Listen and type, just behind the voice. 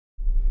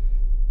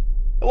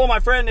Hello,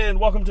 my friend, and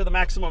welcome to the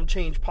Maximum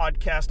Change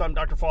Podcast. I'm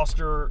Dr.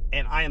 Foster,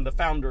 and I am the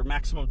founder of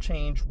Maximum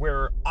Change,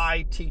 where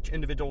I teach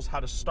individuals how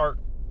to start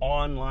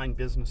online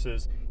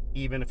businesses,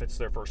 even if it's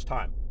their first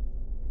time.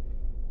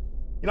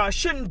 You know, I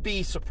shouldn't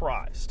be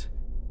surprised,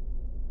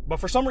 but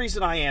for some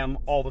reason I am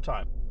all the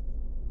time.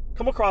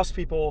 Come across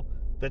people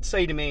that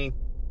say to me,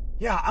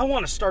 yeah, I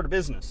want to start a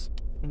business.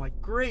 I'm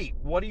like, great,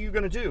 what are you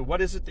going to do?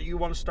 What is it that you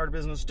want to start a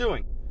business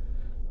doing?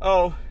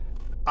 Oh,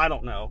 I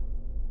don't know.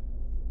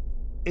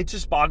 It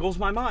just boggles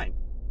my mind.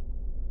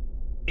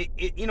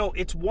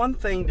 It's one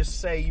thing to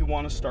say you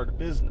want to start a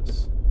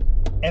business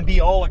and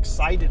be all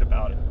excited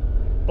about it,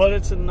 but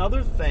it's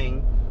another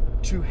thing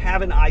to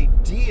have an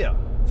idea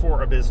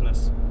for a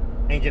business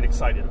and get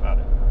excited about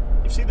it.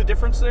 You see the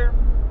difference there?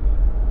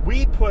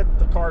 We put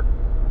the cart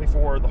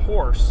before the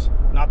horse,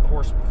 not the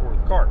horse before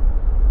the cart.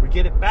 We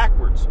get it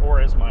backwards,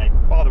 or as my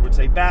father would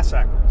say,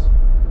 bass-ackwards.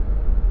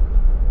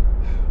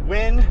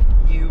 When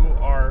you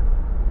are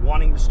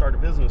wanting to start a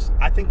business,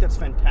 I think that's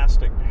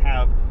fantastic to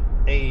have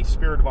a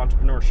spirit of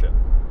entrepreneurship.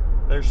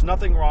 There's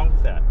nothing wrong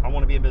with that. I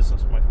want to be a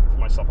business for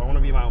myself. I want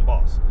to be my own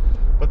boss.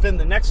 But then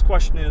the next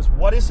question is,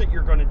 what is it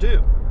you're going to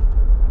do?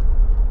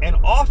 And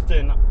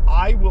often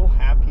I will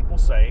have people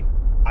say,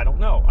 I don't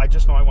know. I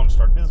just know I want to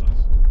start a business.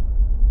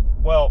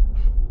 Well,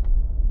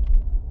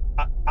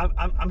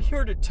 I'm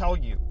here to tell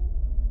you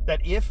that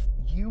if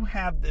you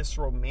have this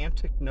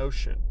romantic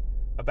notion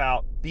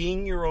about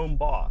being your own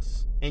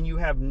boss and you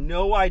have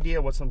no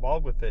idea what's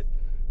involved with it,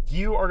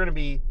 you are going to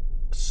be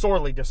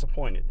sorely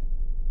disappointed.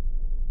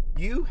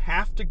 You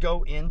have to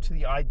go into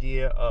the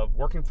idea of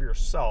working for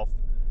yourself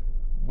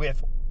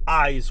with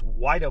eyes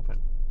wide open.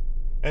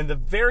 And the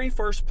very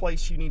first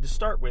place you need to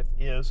start with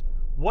is,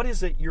 what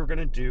is it you're going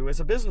to do as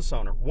a business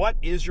owner? What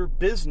is your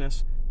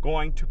business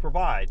going to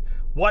provide?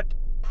 What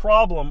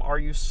problem are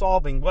you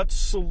solving? What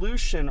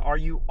solution are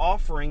you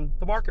offering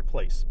the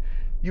marketplace?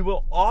 You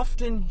will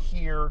often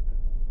hear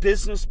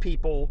business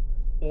people,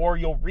 or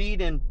you'll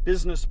read in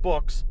business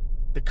books,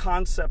 the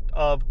concept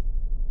of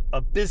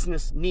a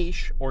business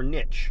niche or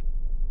niche,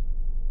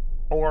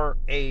 or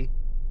a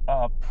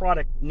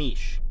product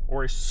niche,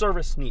 or a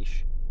service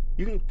niche.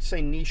 You can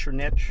say niche or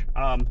niche.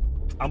 I'm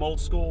old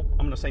school.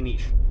 I'm going to say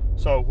niche.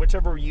 So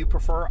whichever you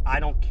prefer, I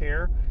don't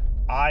care.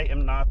 I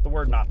am not the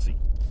word Nazi.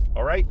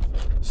 All right?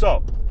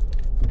 So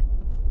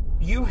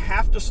you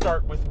have to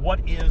start with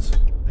what is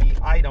the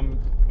item,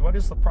 what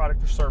is the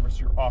product or service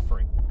you're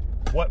offering?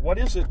 What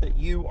is it that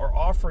you are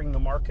offering the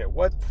market?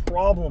 What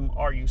problem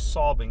are you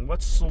solving?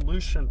 What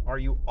solution are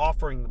you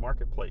offering the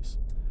marketplace?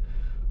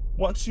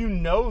 Once you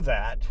know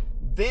that,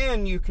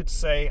 then you could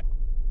say,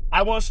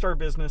 I want to start a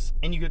business,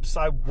 and you could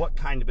decide what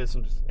kind of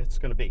business it's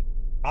going to be.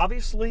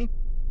 Obviously,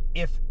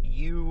 if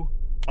you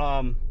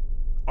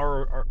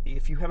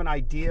if you have an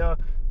idea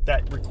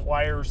that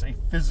requires a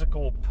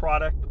physical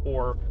product,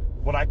 or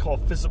what I call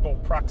physical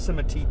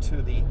proximity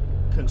to the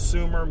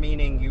consumer,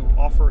 meaning you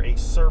offer a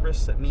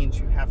service that means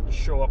you have to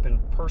show up in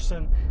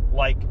person,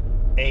 like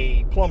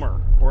a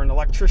plumber or an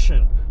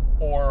electrician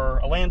or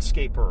a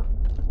landscaper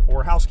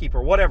or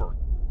housekeeper, whatever.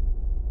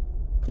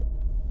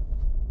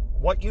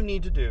 What you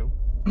need to do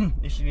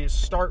is you need to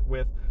start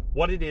with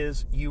what it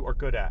is you are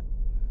good at.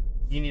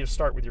 You need to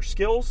start with your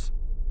skills,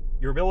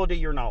 your ability,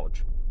 your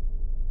knowledge.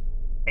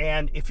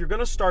 And if you're going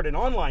to start an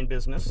online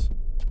business,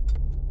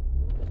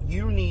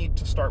 you need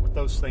to start with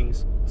those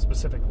things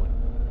specifically.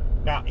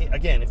 Now,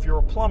 again, if you're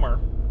a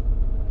plumber,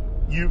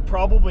 you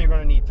probably are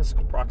going to need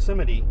physical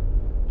proximity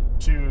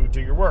to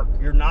do your work.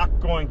 You're not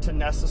going to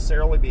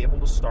necessarily be able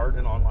to start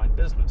an online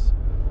business.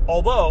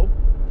 Although,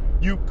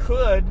 you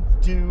could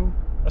do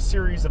a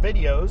series of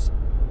videos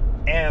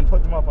and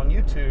put them up on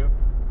YouTube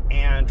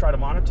and try to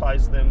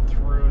monetize them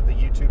through the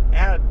YouTube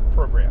ad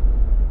program,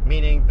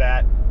 meaning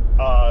that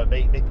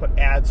they put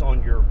ads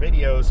on your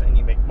videos and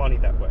you make money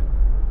that way.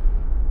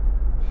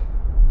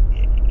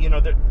 You know,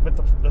 but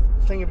the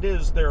thing of it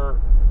is, there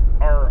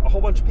are a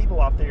whole bunch of people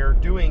out there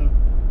doing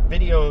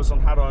videos on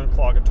how to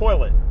unclog a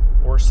toilet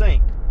or a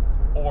sink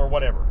or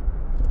whatever.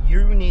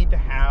 You need to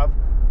have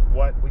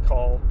what we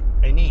call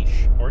a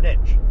niche or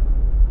niche.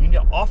 You need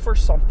to offer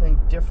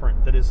something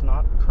different that is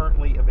not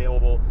currently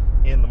available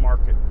in the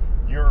market.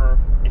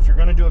 If you're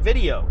going to do a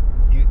video,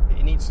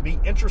 it needs to be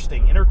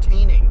interesting,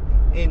 entertaining,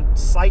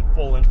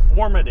 insightful,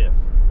 informative.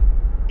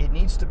 It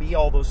needs to be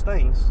all those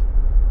things,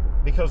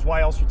 because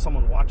why else would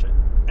someone watch it?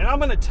 And I'm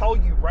going to tell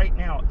you right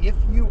now, if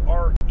you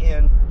are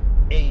in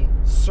a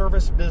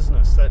service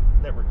business that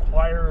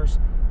requires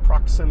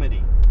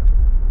proximity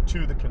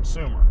to the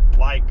consumer,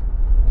 like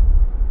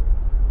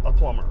a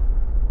plumber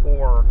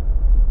or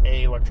an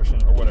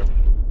electrician or whatever,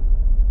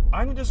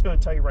 I'm just going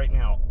to tell you right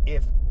now,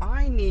 if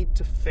I need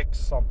to fix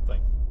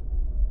something,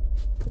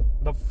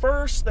 the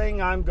first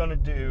thing I'm going to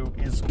do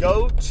is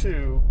go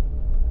to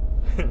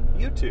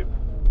YouTube,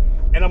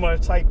 and I'm going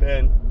to type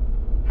in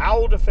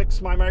how to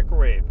fix my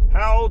microwave,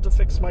 how to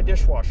fix my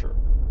dishwasher.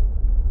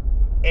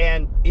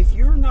 And if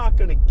you're not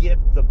going to get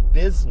the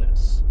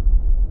business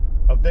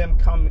of them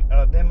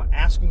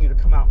asking you to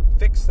come out and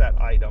fix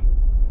that item,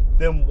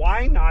 then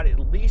why not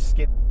at least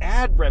get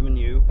ad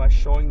revenue by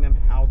showing them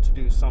how to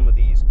do some of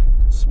these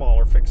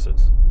smaller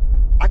fixes?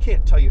 I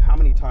can't tell you how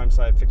many times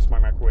I've fixed my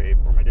microwave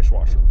or my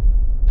dishwasher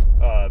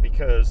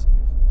because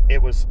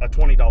it was a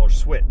 $20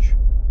 switch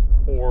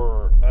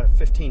or a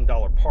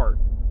 $15 part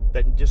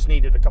that just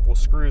needed a couple of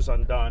screws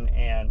undone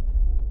and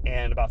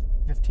about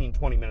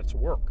 15-20 minutes of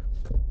work.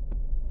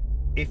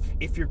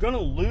 If you're going to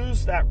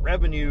lose that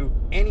revenue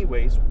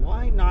anyways,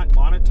 why not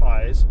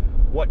monetize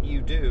what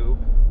you do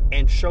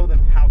and show them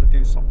how to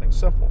do something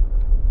simple?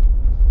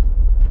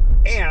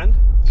 And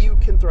you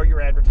can throw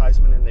your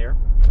advertisement in there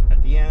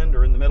at the end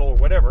or in the middle or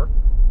whatever.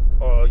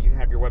 You can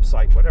have your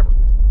website, whatever.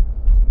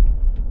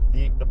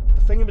 The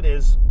thing of it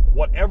is,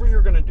 whatever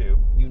you're going to do,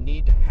 you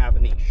need to have a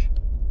niche.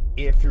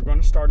 If you're going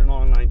to start an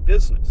online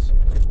business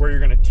where you're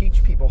going to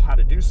teach people how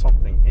to do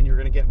something and you're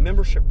going to get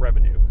membership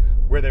revenue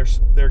where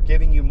they're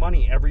giving you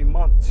money every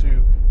month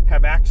to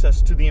have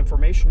access to the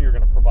information you're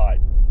going to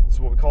provide. It's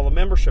what we call a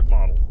membership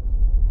model.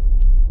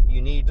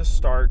 You need to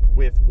start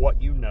with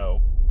what you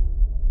know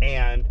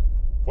and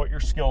what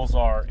your skills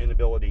are and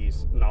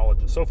abilities, knowledge,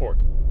 and so forth.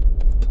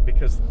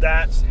 Because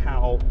that's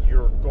how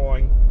you're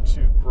going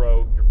to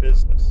grow your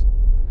business.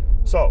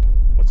 So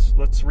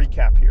let's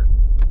recap here.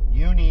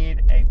 You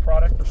need a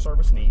product or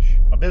service niche,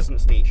 a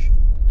business niche,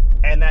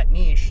 and that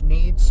niche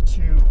needs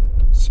to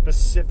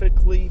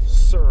specifically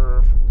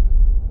serve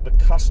the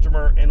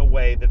customer in a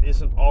way that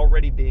isn't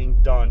already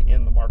being done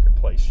in the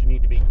marketplace. You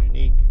need to be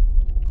unique,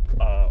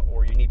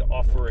 or you need to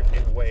offer it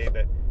in a way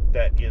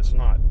that is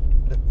not,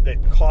 that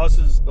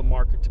causes the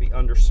market to be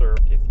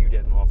underserved if you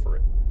didn't offer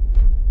it.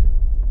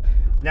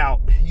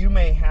 Now, you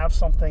may have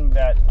something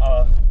that,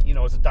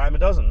 is a dime a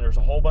dozen. There's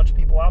a whole bunch of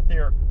people out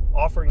there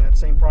offering that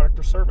same product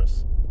or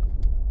service.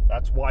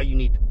 That's why you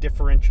need to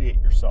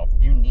differentiate yourself.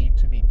 You need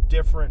to be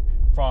different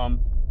from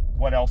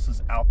what else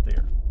is out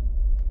there.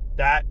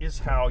 That is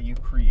how you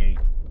create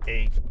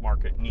a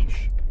market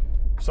niche.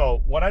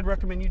 So what I'd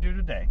recommend you do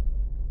today,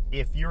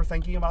 if you're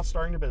thinking about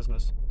starting a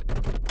business,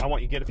 I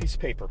want you to get a piece of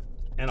paper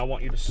and I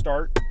want you to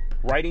start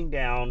writing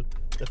down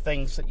the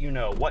things that you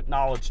know. What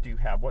knowledge do you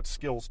have? What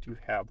skills do you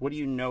have? What do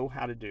you know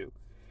how to do?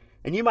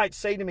 And you might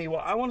say to me,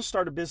 well, I want to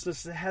start a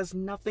business that has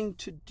nothing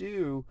to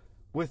do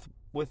with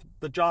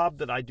the job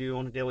that I do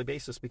on a daily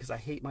basis because I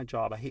hate my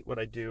job. I hate what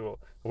I do.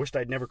 I wished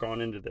I'd never gone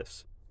into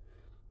this.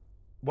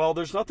 Well,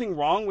 there's nothing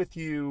wrong with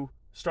you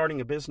starting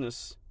a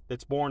business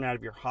that's born out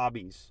of your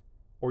hobbies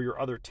or your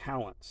other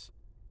talents.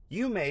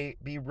 You may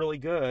be really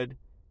good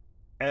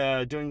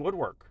doing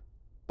woodwork,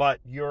 but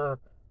you're,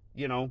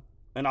 an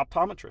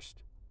optometrist.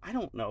 I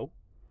don't know.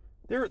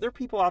 There are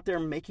people out there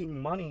making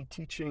money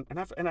teaching, and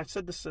I've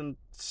said this in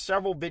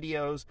several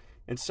videos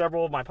and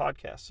several of my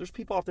podcasts. There's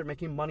people out there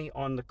making money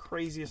on the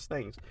craziest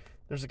things.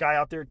 There's a guy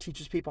out there who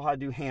teaches people how to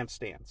do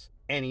handstands,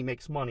 and he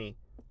makes money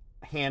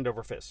hand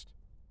over fist.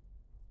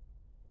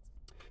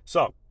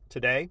 So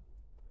today,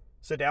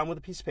 sit down with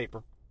a piece of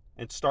paper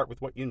and start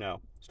with what you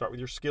know. Start with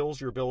your skills,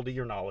 your ability,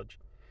 your knowledge.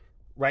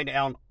 Write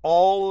down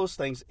all those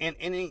things and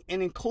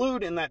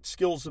include in that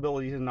skills,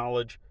 ability, and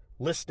knowledge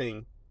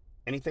listing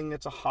anything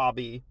that's a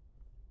hobby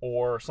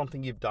or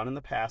something you've done in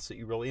the past that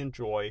you really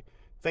enjoy.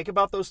 Think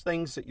about those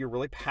things that you're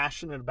really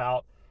passionate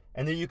about,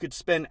 and then you could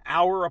spend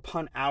hour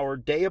upon hour,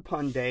 day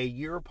upon day,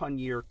 year upon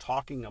year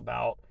talking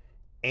about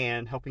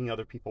and helping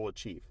other people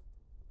achieve.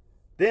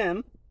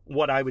 Then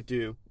what I would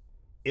do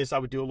is I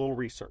would do a little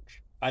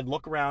research. I'd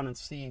look around and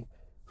see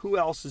who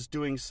else is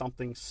doing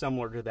something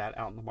similar to that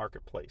out in the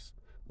marketplace.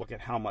 Look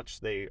at how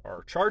much they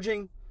are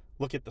charging,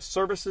 look at the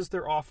services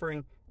they're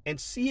offering, and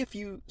see if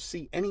you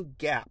see any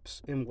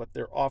gaps in what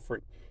they're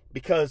offering.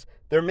 Because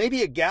there may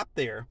be a gap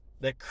there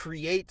that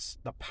creates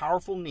the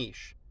powerful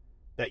niche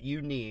that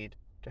you need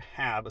to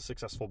have a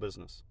successful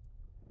business.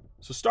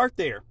 So start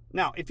there.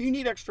 Now, if you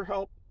need extra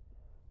help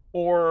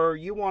or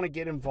you want to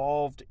get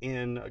involved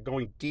in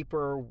going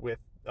deeper with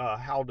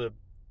how to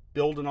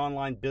build an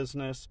online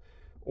business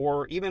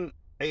or even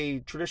a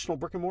traditional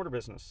brick and mortar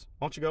business,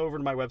 why don't you go over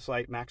to my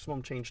website,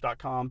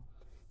 MaximumChange.com.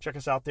 Check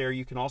us out there.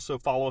 You can also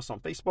follow us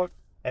on Facebook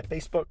at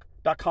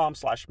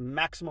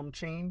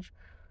facebook.com/MaximumChange.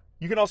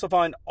 You can also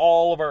find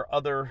all of our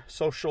other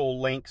social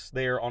links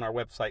there on our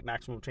website,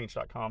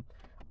 MaximumChange.com.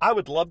 I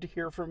would love to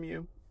hear from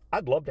you.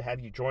 I'd love to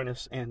have you join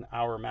us in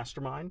our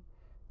mastermind,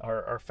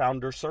 our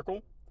founder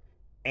circle,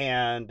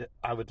 and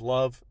I would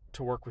love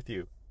to work with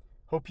you.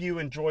 Hope you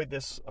enjoyed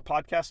this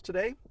podcast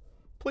today.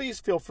 Please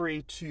feel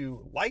free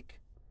to like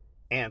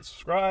and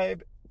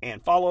subscribe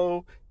and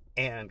follow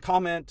and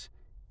comment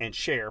and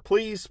share.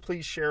 Please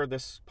share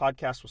this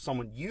podcast with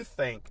someone you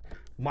think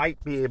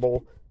might be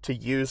able to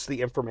use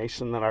the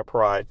information that I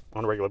provide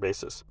on a regular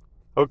basis.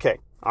 Okay,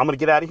 I'm going to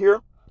get out of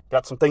here.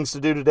 Got some things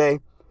to do today.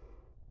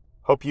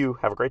 Hope you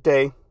have a great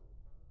day.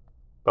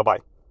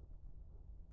 Bye-bye.